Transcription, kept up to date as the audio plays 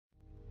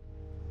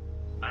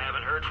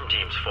heard from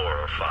teams 4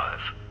 or 5.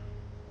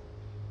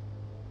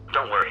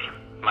 Don't worry,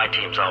 my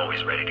team's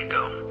always ready to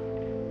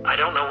go. I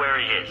don't know where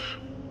he is.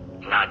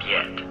 Not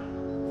yet.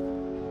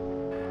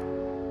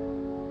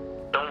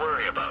 Don't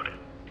worry about it.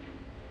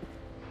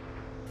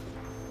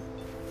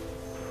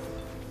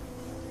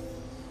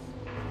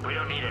 We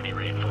don't need any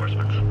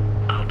reinforcements.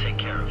 I'll take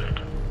care of it.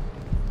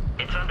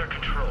 It's under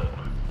control.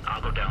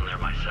 I'll go down there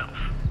myself.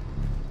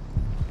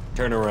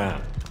 Turn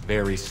around.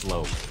 Very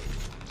slow.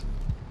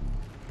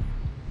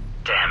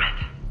 Damn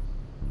it.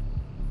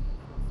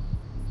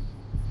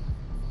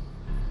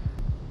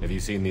 Have you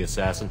seen the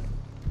assassin?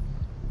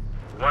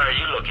 Why are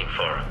you looking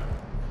for him?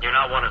 You're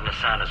not one of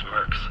Nasana's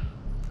mercs.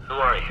 Who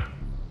are you?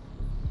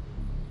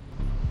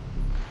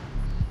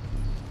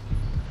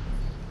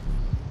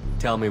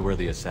 Tell me where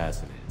the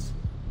assassin is.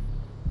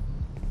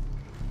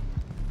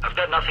 I've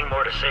got nothing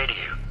more to say to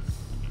you.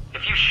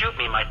 If you shoot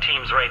me, my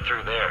team's right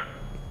through there.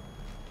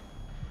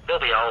 They'll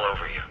be all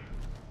over you.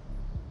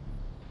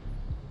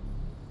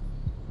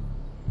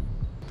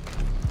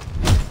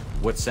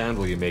 What sound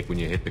will you make when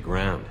you hit the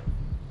ground?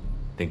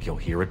 Think you'll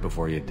hear it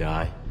before you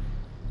die?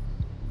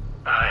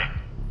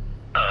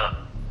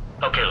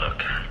 Okay,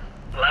 look.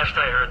 Last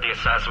I heard, the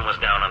assassin was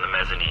down on the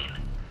mezzanine.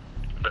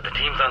 But the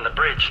teams on the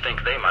bridge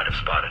think they might have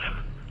spotted him.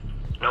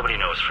 Nobody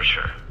knows for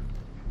sure.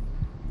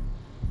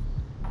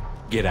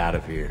 Get out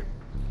of here.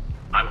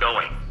 I'm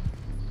going.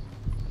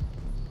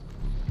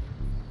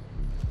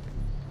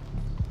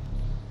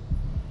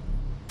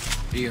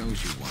 He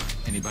owes you one.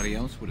 Anybody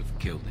else would have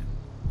killed him.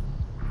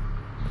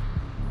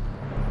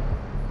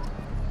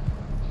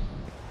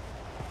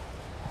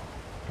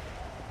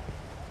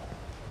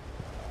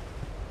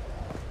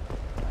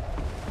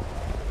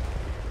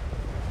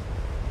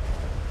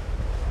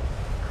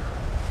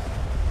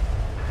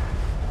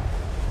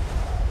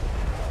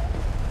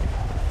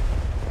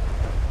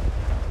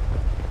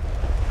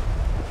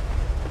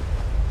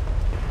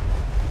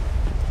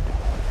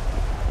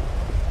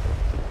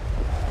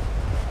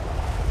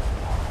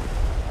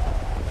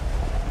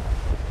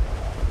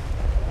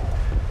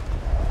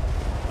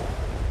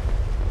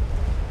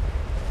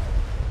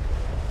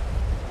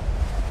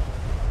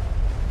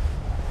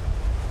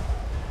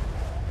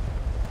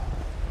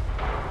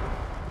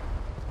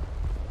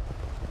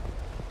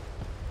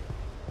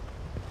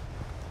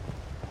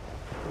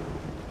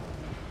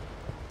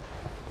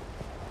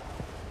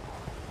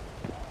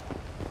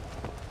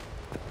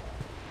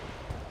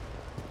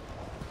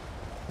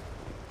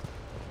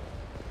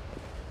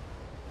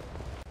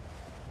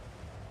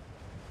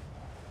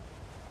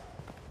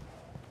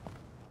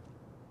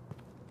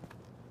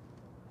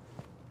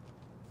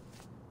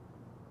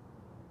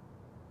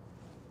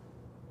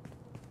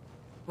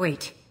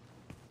 Wait.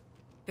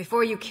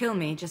 Before you kill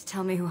me, just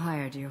tell me who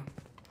hired you.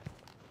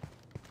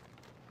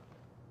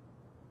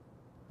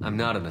 I'm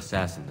not an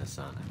assassin,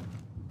 Nasana,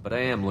 but I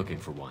am looking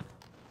for one.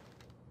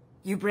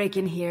 You break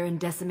in here and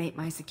decimate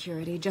my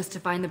security just to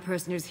find the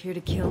person who's here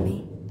to kill me?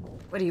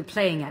 What are you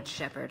playing at,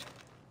 Shepard?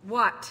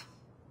 What?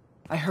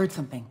 I heard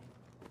something.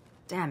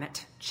 Damn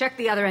it. Check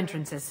the other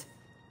entrances.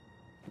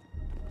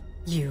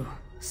 You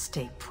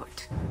stay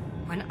put.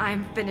 When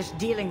I'm finished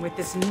dealing with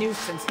this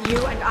nuisance, you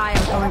and I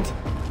are going to...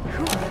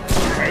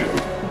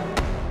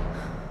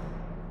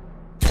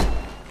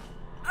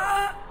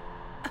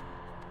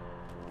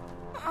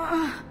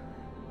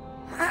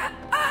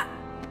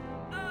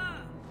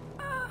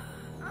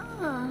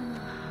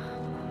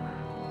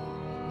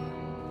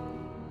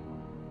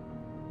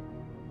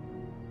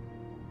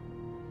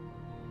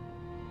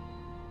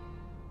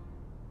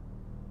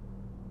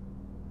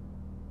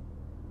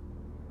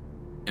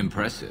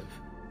 Impressive.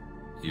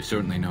 You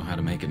certainly know how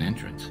to make an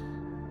entrance.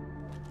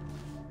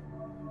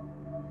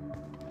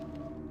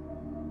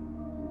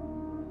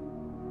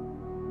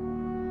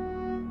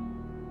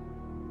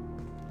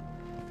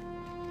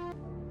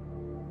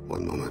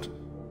 One moment.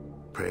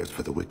 Prayers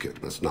for the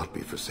wicked must not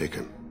be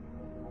forsaken.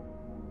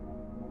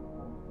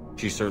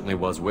 She certainly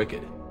was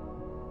wicked.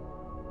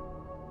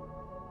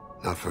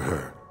 Not for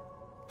her.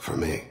 For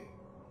me.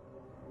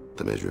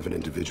 The measure of an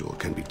individual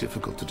can be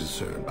difficult to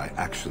discern by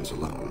actions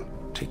alone.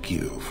 Take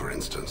you, for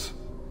instance.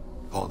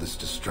 All this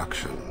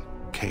destruction,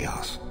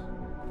 chaos.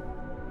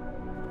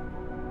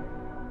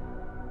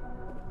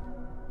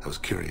 I was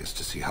curious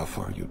to see how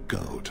far you'd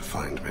go to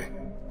find me.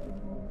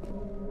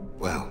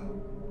 Well,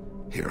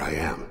 here I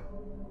am.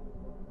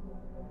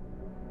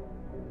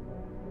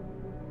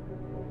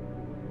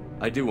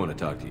 I do want to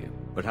talk to you,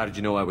 but how did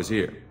you know I was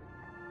here?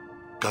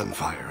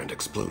 Gunfire and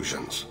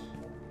explosions.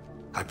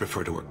 I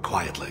prefer to work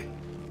quietly.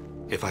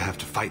 If I have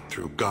to fight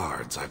through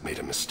guards, I've made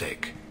a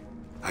mistake.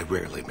 I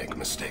rarely make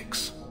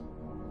mistakes.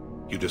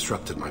 You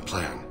disrupted my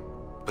plan,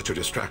 but your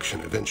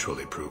distraction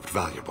eventually proved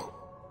valuable.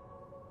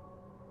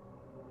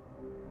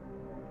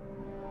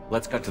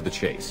 Let's cut to the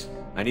chase.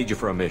 I need you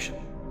for a mission.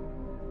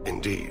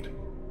 Indeed.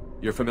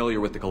 You're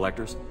familiar with the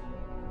Collectors?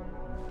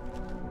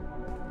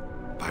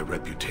 By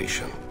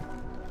reputation.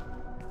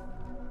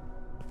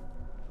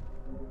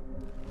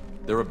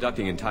 They're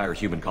abducting entire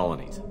human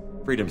colonies.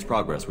 Freedom's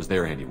Progress was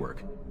their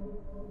handiwork.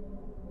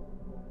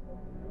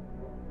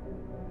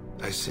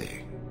 I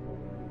see.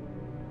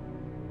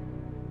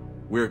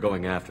 We're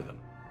going after them.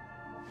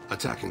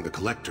 Attacking the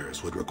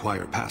collectors would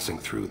require passing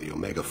through the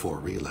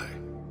Omega-4 relay.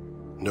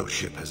 No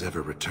ship has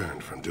ever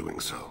returned from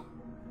doing so.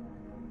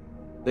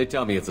 They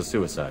tell me it's a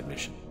suicide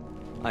mission.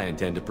 I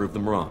intend to prove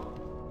them wrong.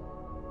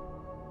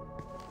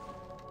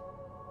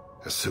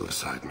 A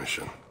suicide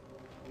mission.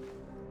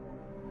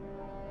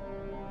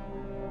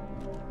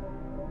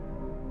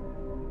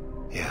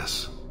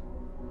 Yes,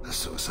 a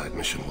suicide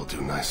mission will do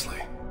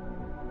nicely.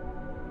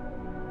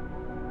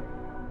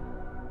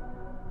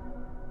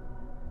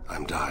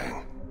 I'm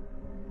dying.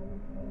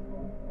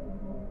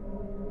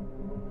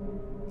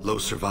 Low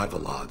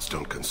survival odds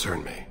don't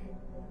concern me.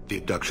 The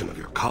abduction of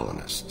your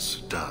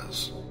colonists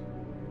does.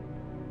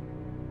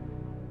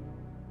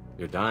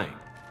 You're dying.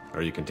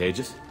 Are you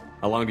contagious?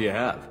 How long do you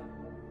have?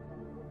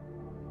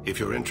 If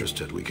you're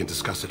interested, we can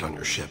discuss it on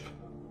your ship.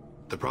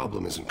 The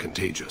problem isn't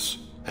contagious,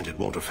 and it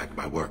won't affect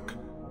my work.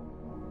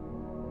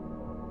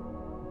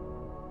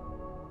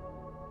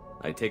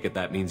 I take it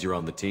that means you're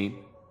on the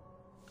team?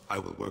 I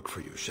will work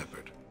for you,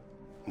 Shepard.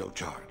 No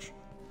charge.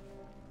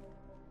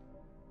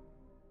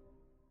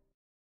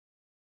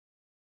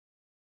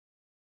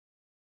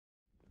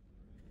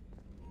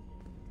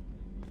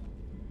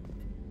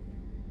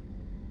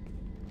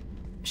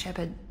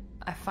 Shepard,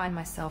 I find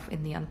myself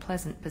in the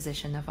unpleasant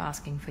position of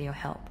asking for your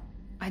help.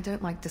 I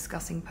don't like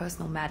discussing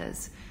personal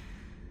matters,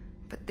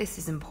 but this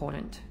is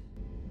important.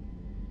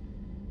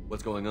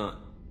 What's going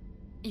on?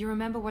 You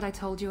remember what I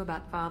told you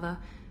about Father?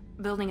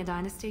 Building a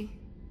dynasty?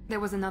 There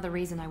was another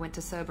reason I went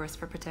to Cerberus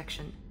for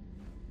protection.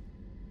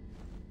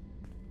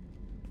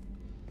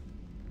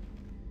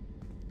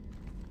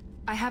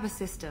 I have a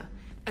sister,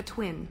 a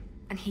twin,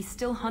 and he's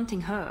still hunting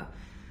her.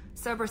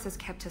 Cerberus has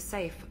kept her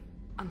safe,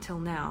 until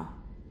now.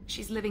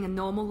 She's living a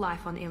normal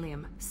life on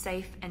ILLIUM,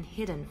 safe and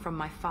hidden from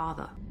my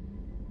father.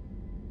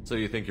 So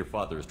you think your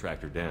father has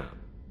tracked her down?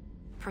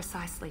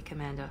 Precisely,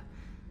 Commander.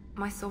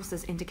 My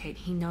sources indicate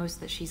he knows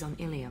that she's on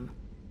ILLIUM.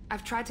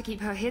 I've tried to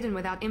keep her hidden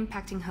without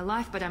impacting her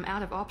life, but I'm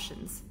out of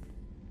options.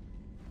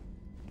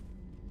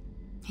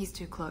 He's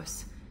too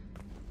close.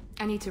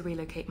 I need to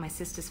relocate my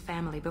sister's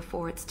family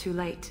before it's too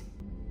late.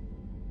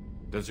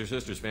 Does your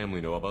sister's family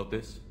know about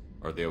this?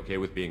 Are they okay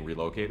with being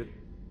relocated?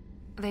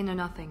 They know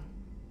nothing.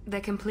 They're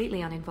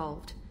completely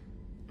uninvolved.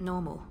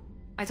 Normal.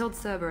 I told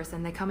Cerberus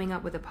and they're coming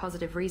up with a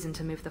positive reason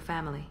to move the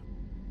family.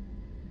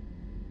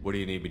 What do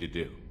you need me to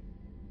do?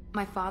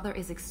 My father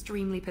is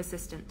extremely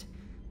persistent.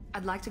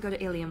 I'd like to go to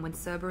ILLIUM when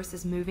Cerberus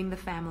is moving the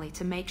family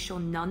to make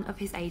sure none of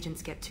his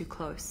agents get too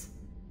close.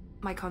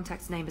 My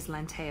contact's name is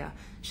Lantea.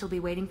 She'll be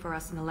waiting for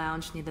us in a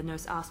lounge near the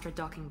Nos Astra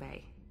docking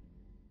bay.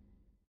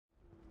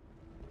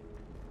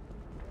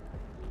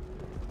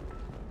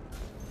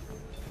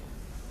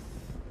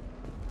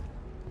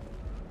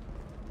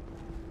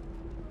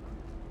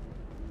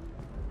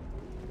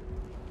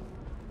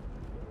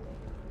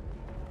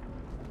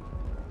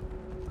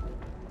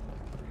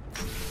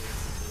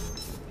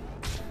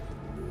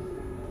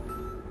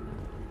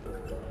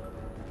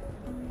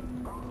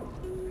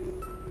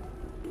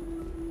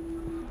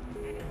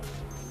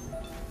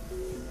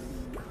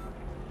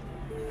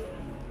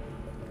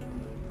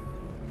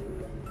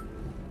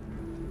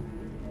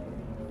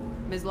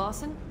 Ms.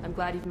 Lawson, I'm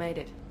glad you've made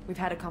it. We've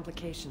had a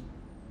complication.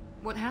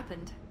 What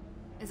happened?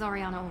 Is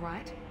Ariana all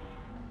right?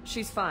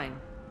 She's fine,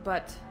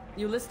 but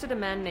you listed a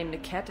man named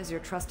Niket as your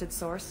trusted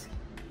source.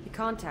 He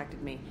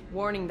contacted me,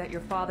 warning that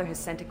your father has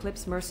sent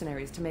Eclipse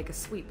mercenaries to make a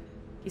sweep.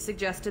 He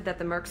suggested that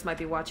the Mercs might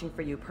be watching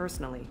for you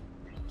personally.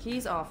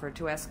 He's offered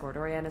to escort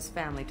Oriana's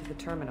family to the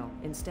terminal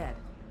instead.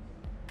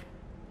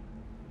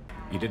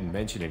 You didn't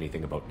mention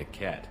anything about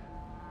Niket.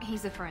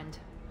 He's a friend.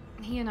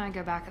 He and I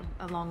go back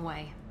a long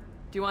way.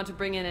 Do you want to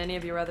bring in any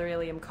of your other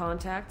ILLIUM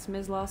contacts,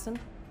 Ms. Lawson?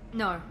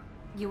 No.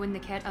 You and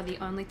Niket are the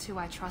only two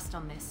I trust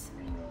on this.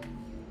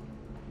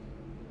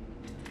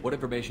 What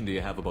information do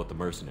you have about the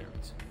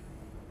mercenaries?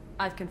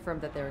 I've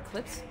confirmed that they're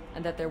Eclipse,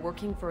 and that they're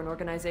working for an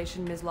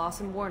organization Ms.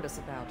 Lawson warned us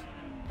about.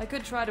 I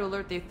could try to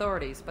alert the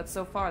authorities, but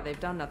so far they've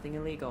done nothing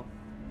illegal.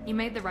 You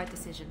made the right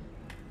decision.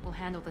 We'll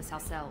handle this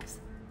ourselves.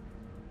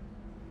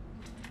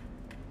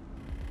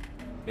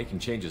 Making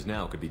changes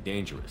now could be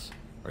dangerous.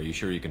 Are you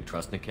sure you can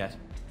trust Niket?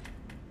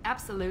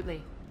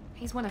 Absolutely.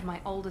 He's one of my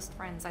oldest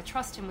friends. I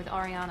trust him with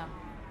Ariana.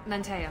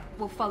 Lantea,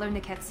 we'll follow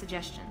Niket's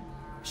suggestion.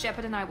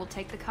 Shepard and I will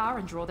take the car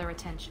and draw their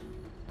attention.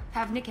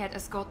 Have Niket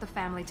escort the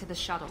family to the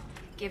shuttle.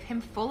 Give him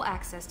full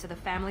access to the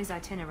family's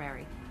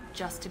itinerary,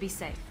 just to be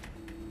safe.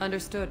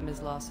 Understood,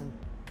 Ms. Lawson.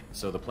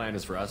 So the plan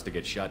is for us to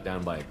get shot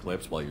down by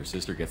Eclipse while your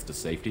sister gets to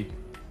safety?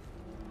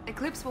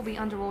 Eclipse will be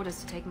under orders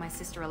to take my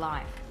sister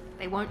alive.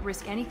 They won't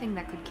risk anything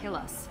that could kill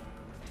us.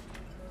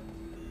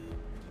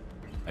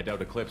 I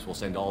doubt Eclipse will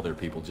send all their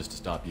people just to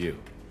stop you.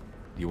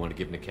 Do you want to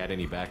give Niket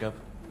any backup?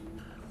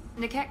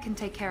 Niket can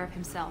take care of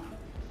himself.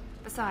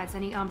 Besides,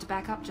 any armed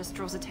backup just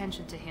draws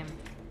attention to him.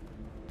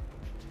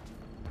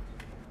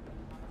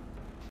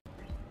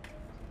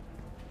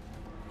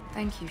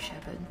 Thank you,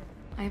 Shepard.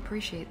 I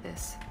appreciate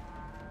this.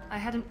 I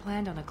hadn't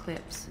planned on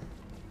Eclipse,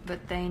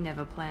 but they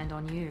never planned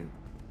on you.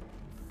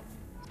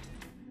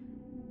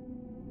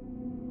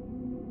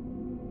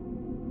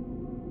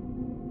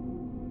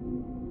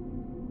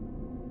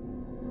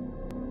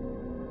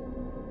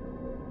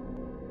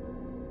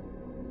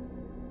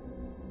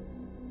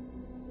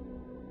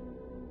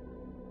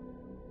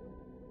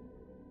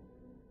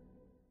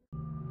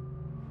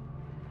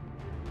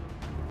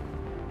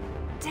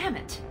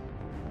 Damn it!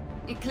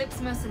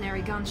 Eclipse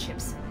mercenary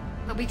gunships.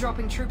 They'll be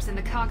dropping troops in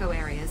the cargo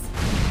areas.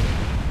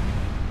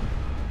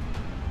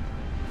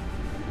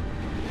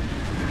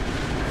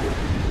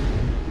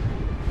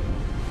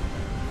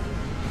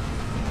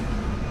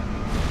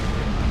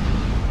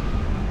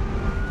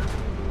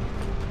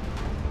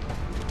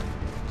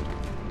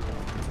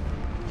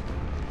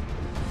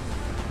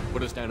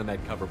 Put us down in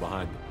that cover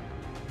behind them.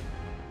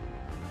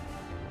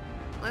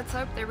 Let's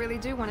hope they really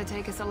do want to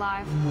take us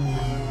alive.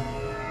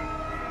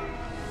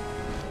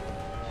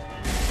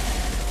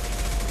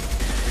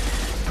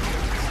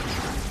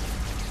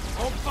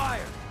 Hold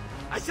fire!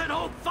 I said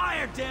hold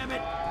fire, damn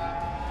it!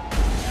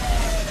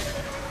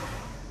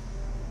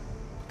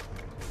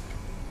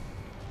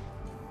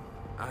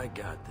 I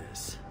got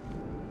this.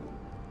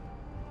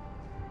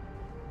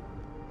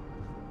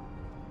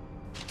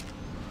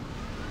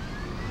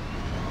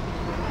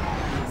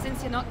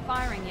 Since you're not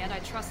firing yet, I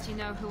trust you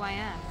know who I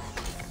am.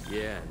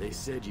 Yeah, they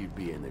said you'd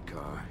be in the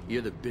car.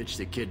 You're the bitch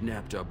that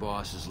kidnapped our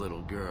boss's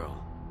little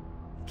girl.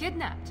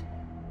 Kidnapped?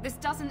 This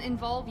doesn't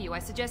involve you. I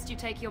suggest you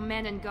take your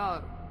men and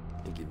go.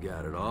 Think you've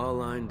got it all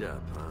lined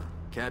up, huh?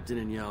 Captain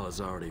Inyala's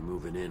already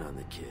moving in on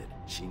the kid.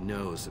 She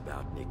knows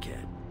about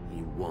Niket.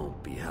 He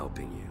won't be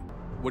helping you.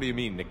 What do you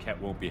mean Niket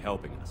won't be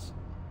helping us?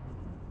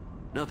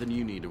 Nothing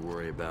you need to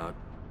worry about.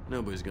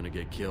 Nobody's gonna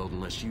get killed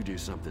unless you do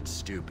something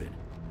stupid.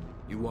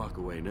 You walk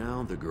away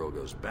now, the girl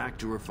goes back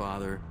to her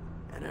father,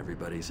 and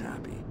everybody's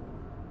happy.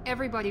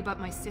 Everybody but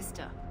my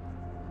sister.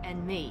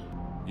 And me.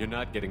 You're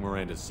not getting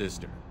Miranda's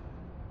sister.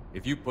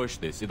 If you push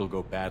this, it'll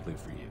go badly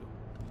for you.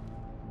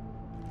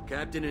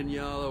 Captain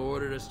Inyala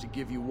ordered us to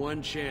give you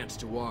one chance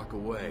to walk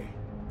away.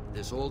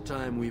 This whole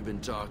time we've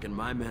been talking,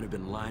 my men have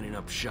been lining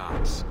up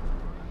shots.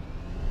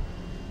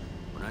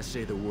 When I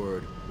say the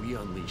word, we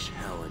unleash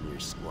hell on your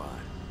squad.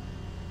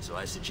 So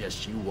I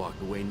suggest you walk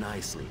away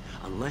nicely,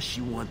 unless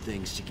you want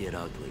things to get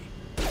ugly.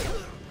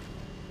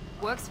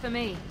 Works for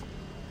me.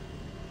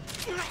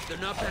 They're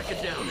not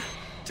backing down.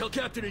 Tell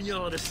Captain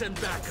Inyala to send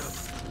backup.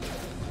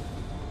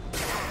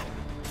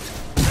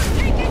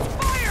 Taking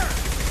fire!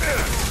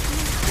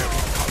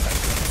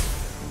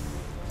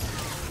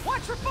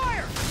 Watch for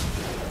fire!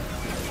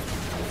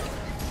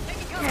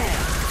 Taking cover!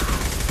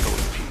 Go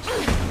in peace.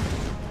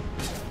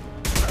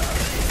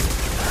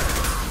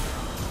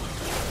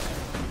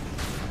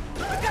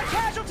 We've got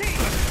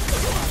casualties!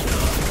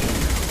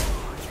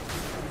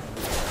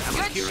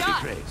 Good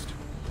shot! Praised.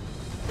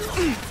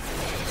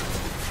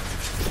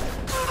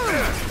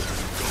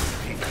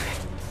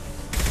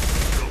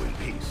 Go in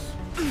peace.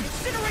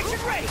 Incineration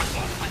ready!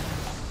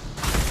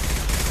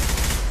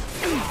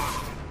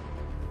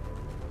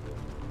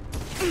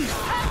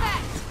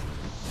 Perfect!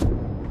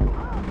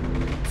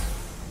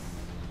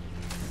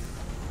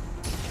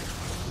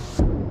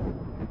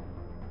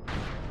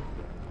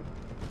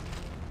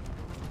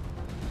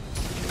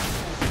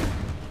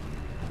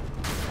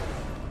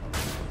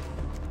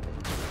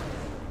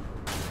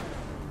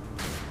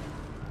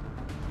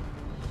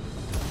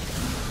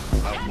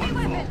 Out one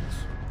falls.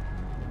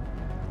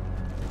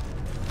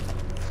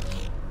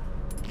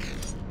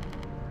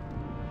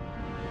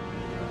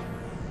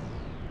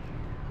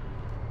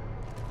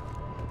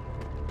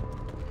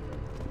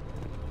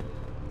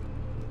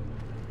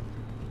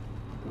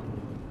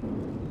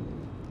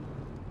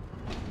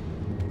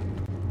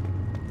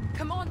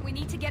 Come on, we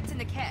need to get to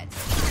Niket.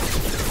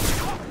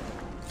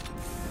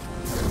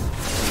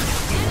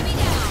 Enemy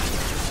down!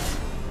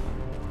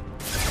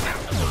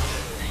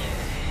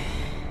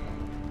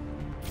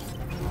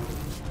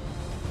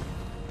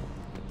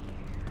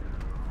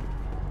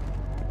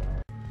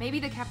 Maybe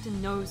the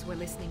captain knows we're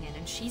listening in,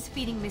 and she's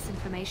feeding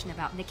misinformation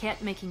about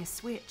Niket making a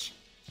switch.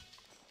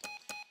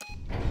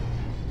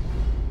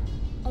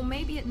 Or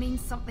maybe it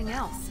means something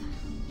else.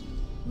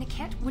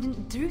 Niket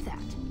wouldn't do that.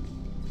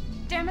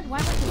 Damn it, why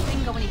won't the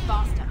thing go any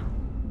faster?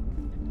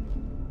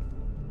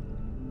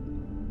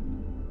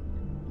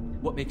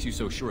 What makes you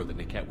so sure that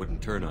Niket wouldn't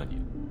turn on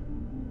you?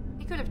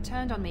 He could have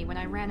turned on me when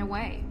I ran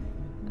away.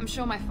 I'm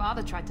sure my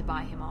father tried to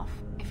buy him off.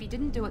 If he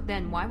didn't do it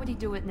then, why would he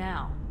do it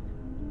now?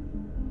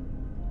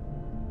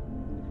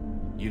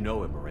 You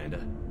know him,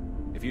 Miranda.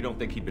 If you don't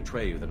think he'd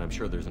betray you, then I'm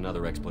sure there's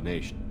another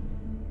explanation.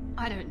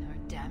 I don't know,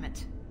 damn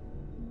it.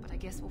 But I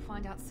guess we'll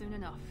find out soon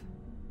enough.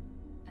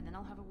 And then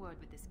I'll have a word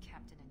with this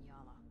captain